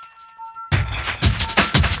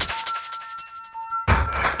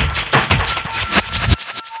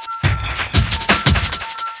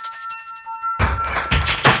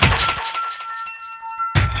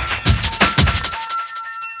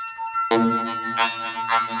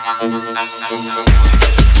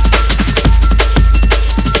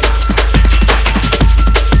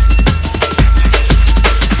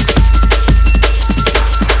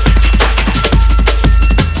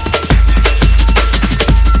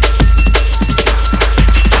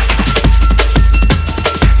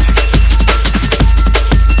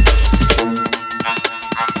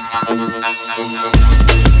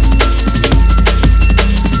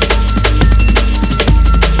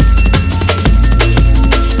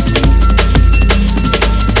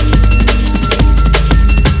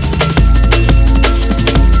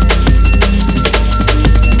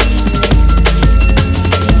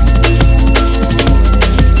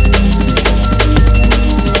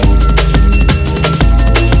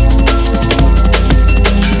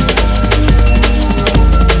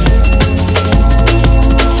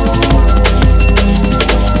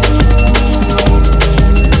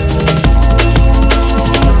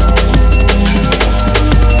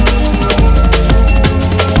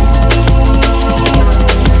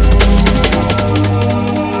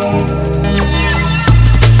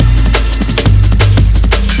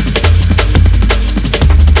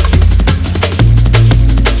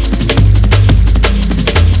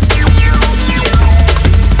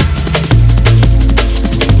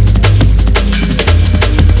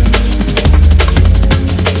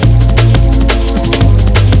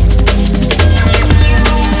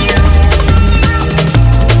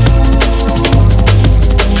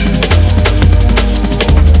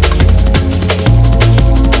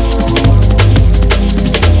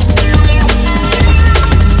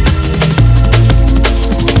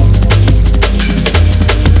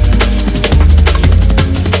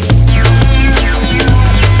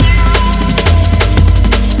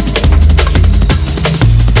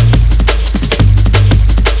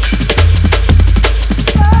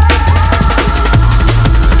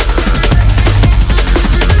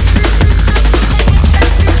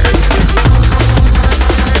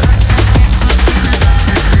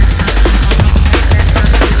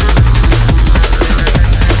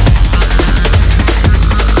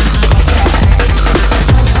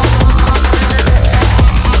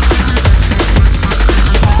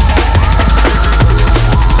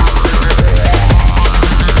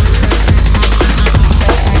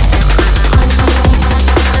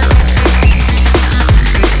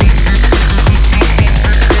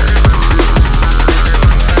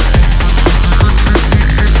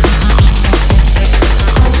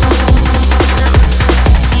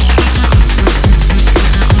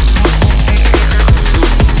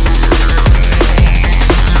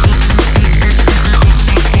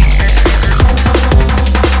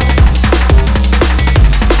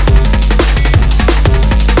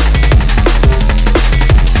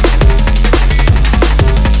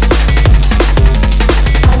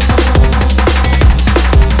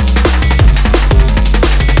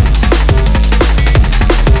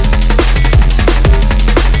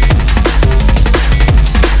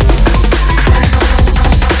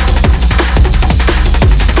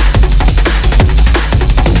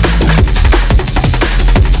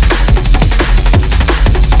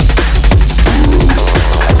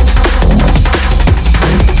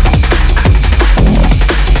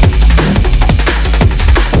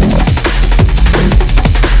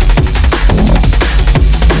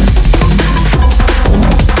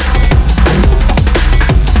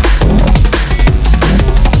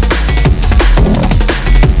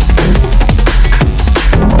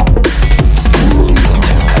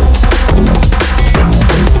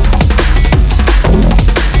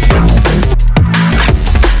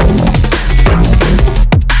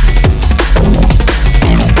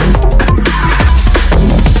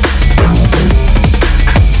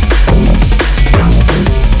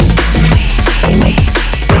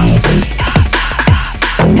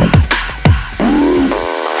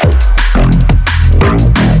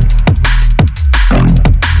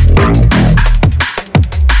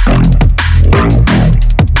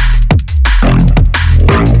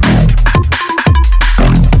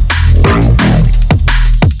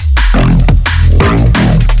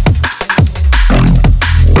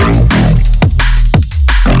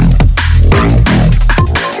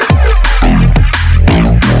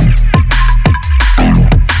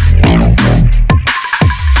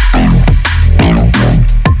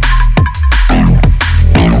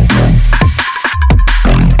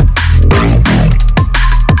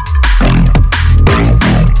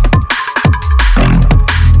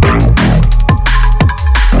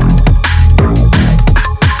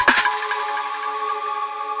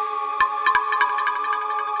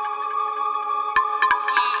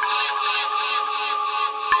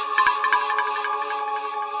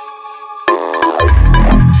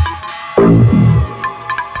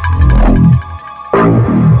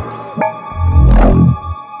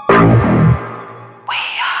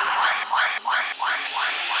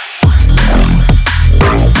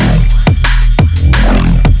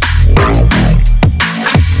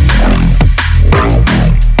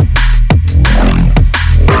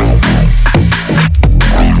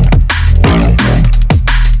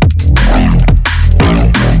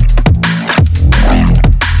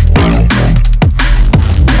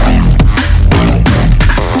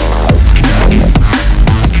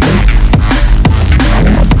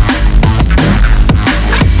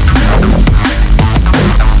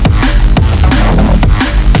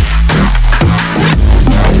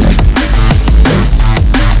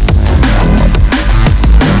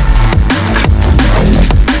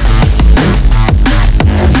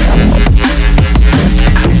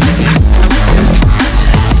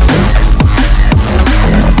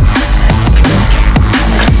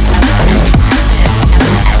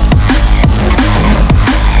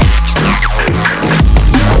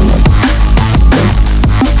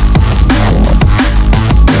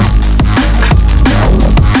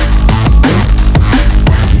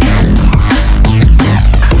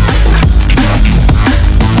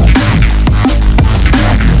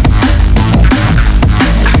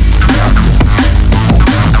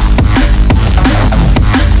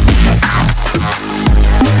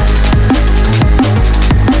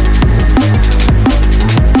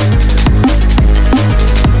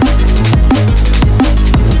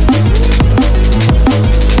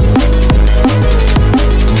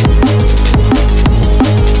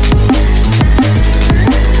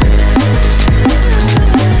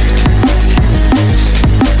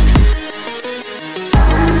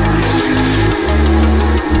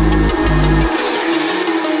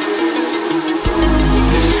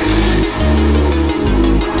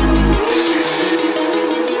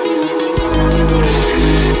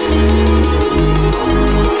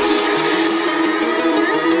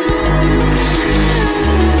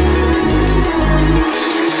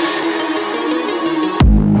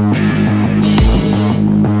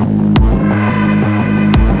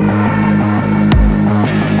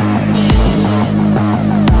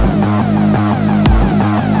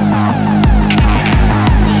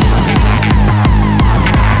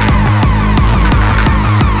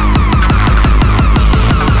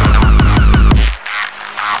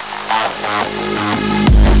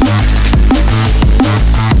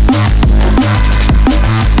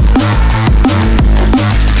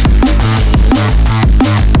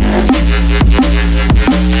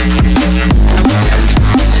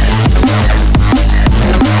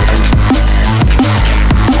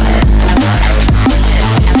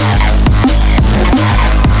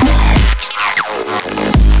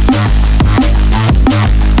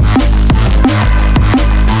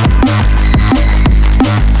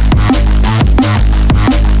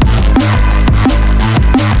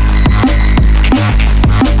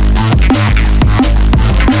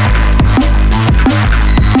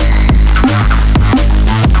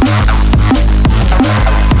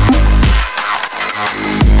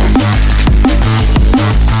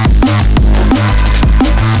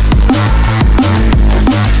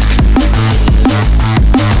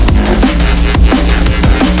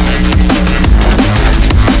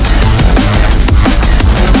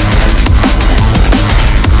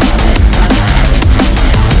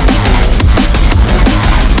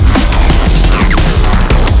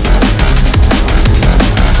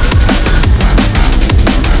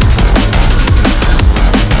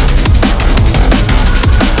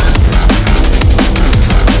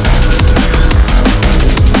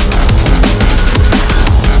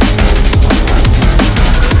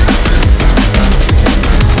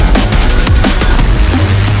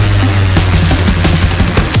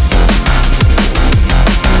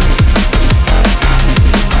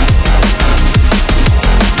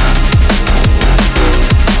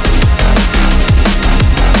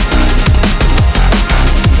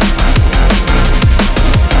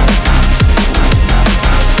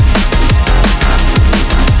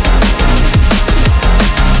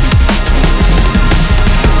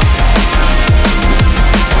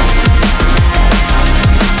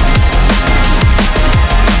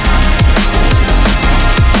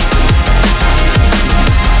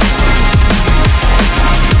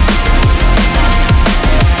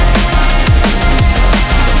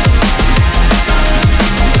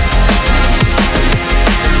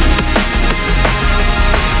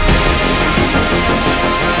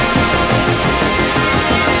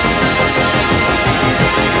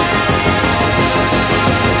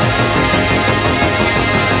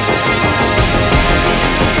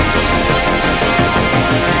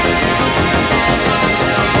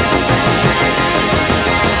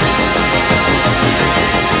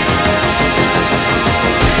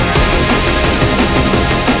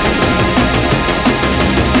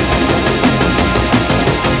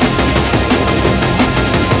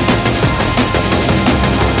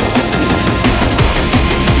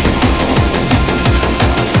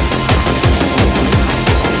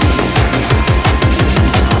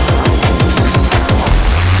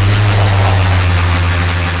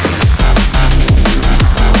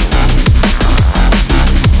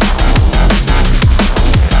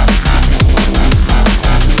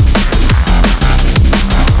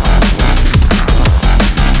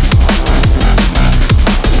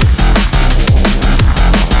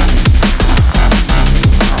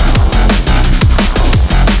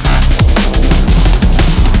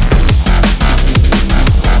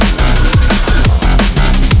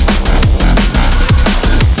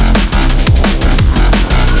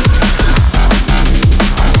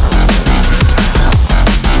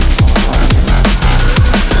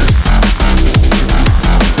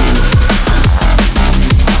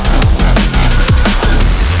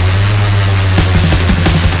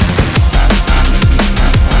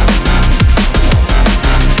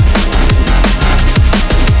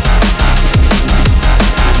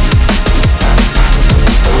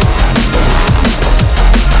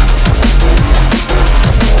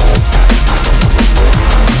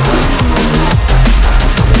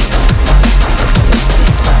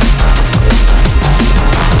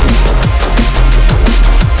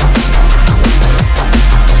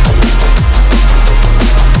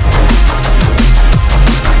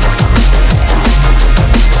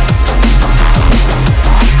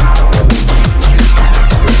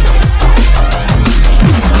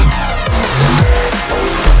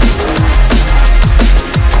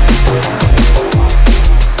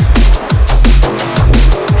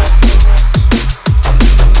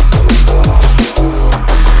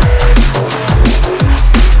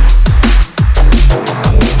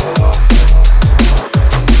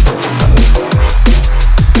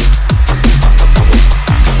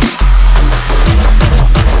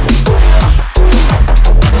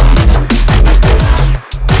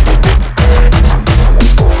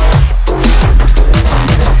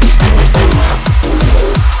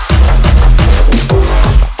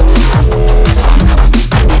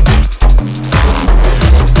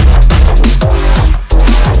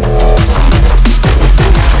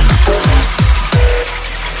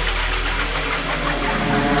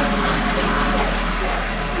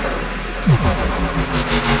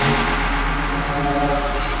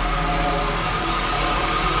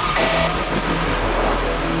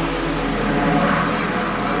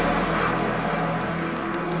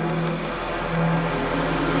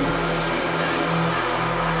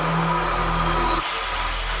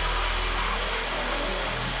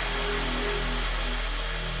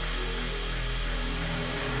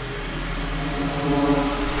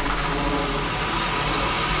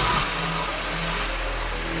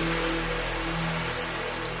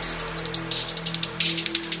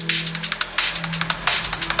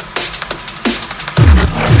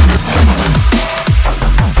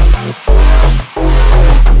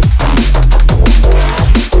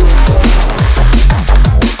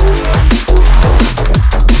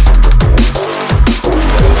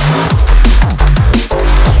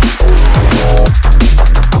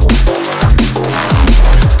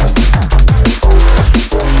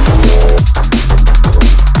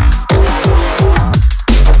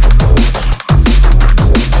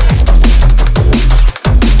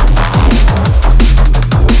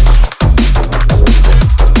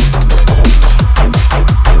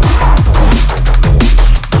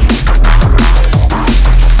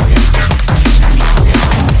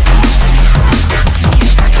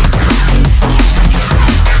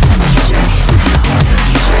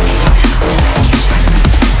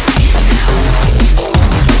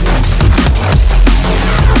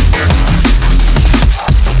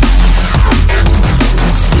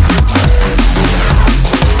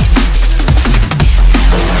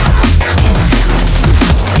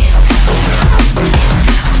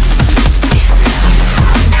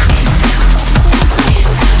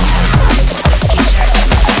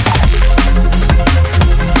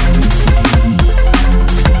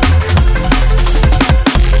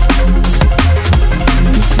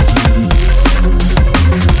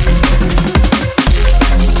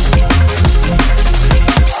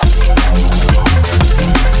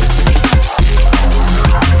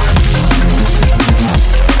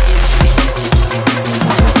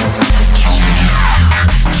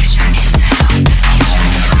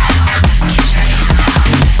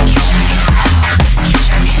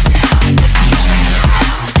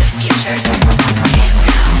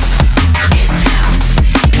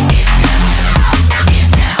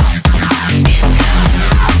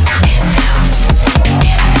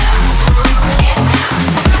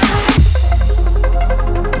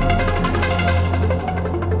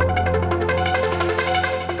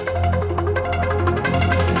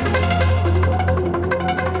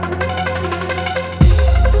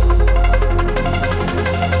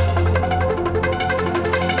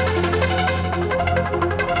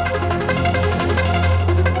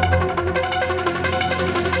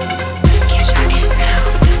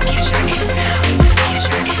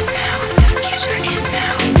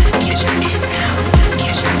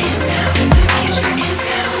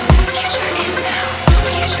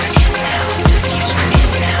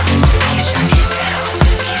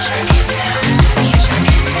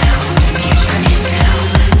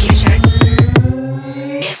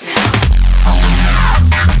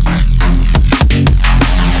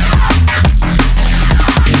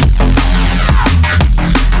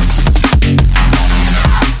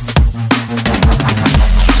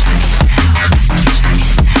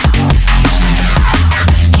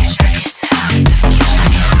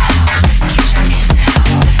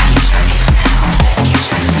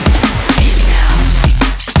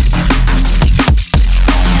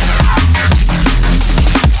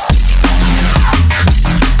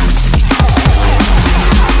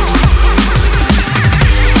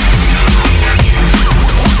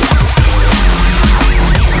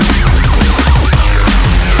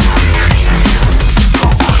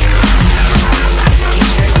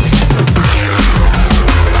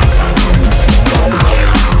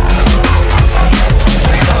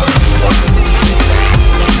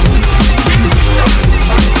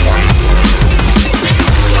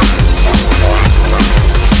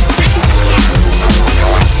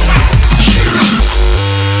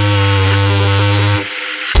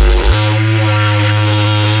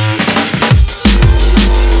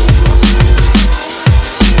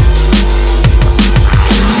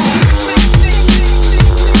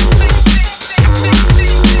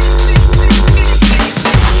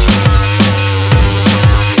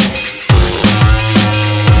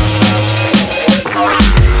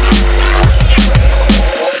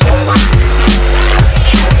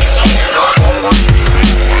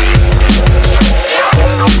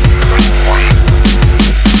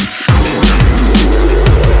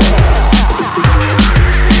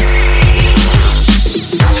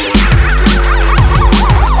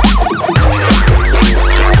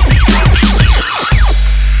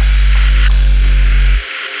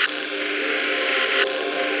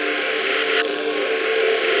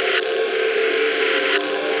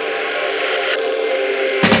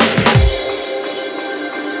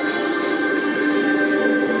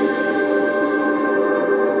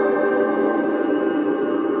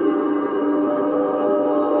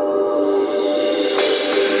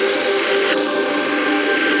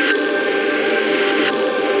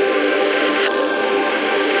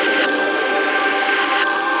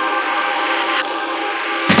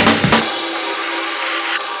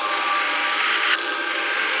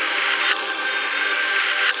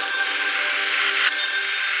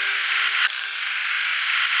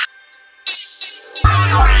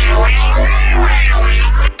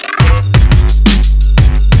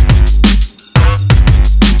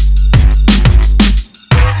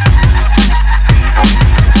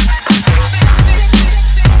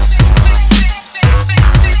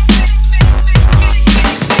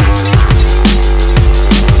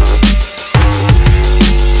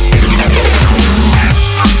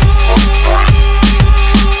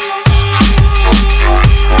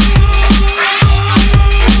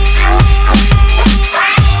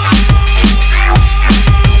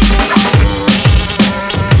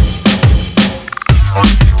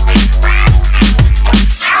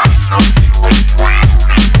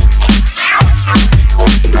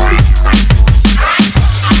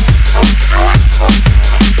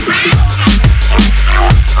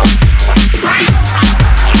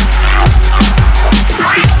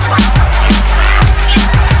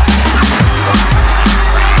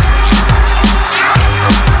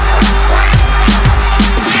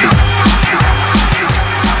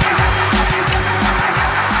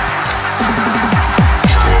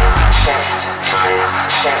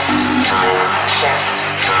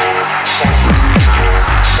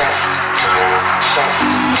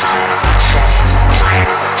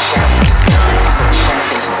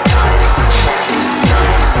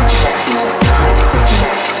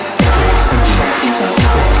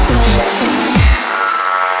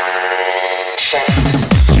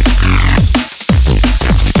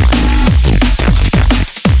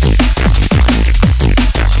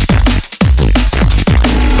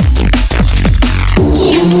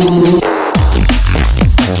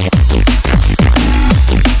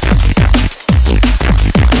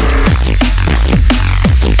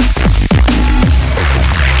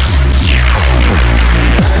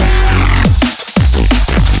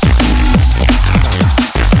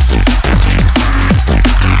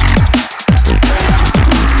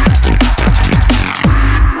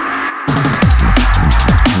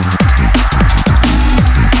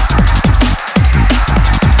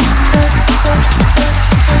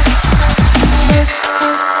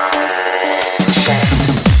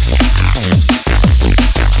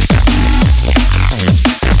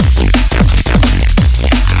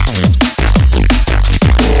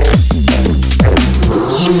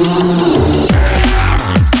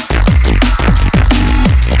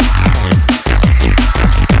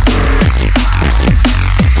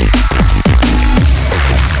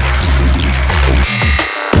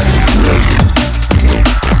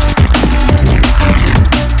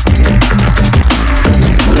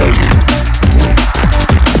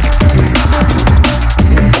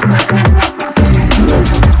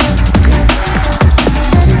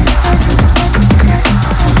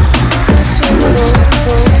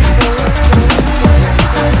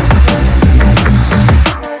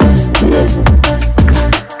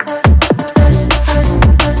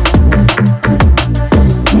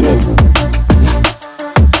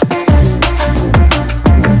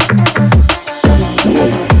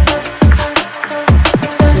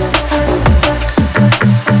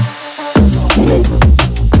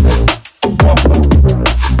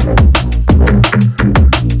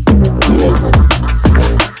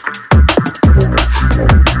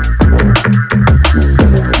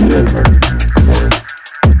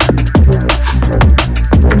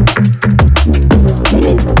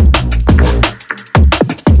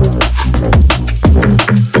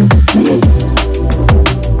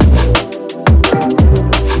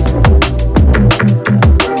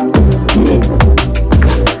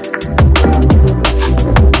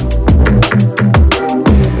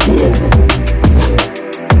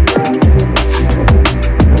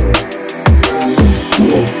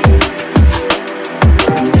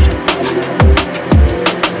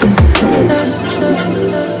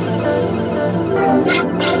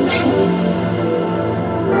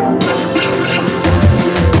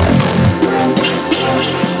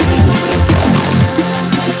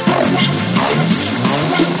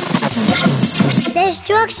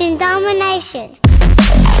 Destruction, domination.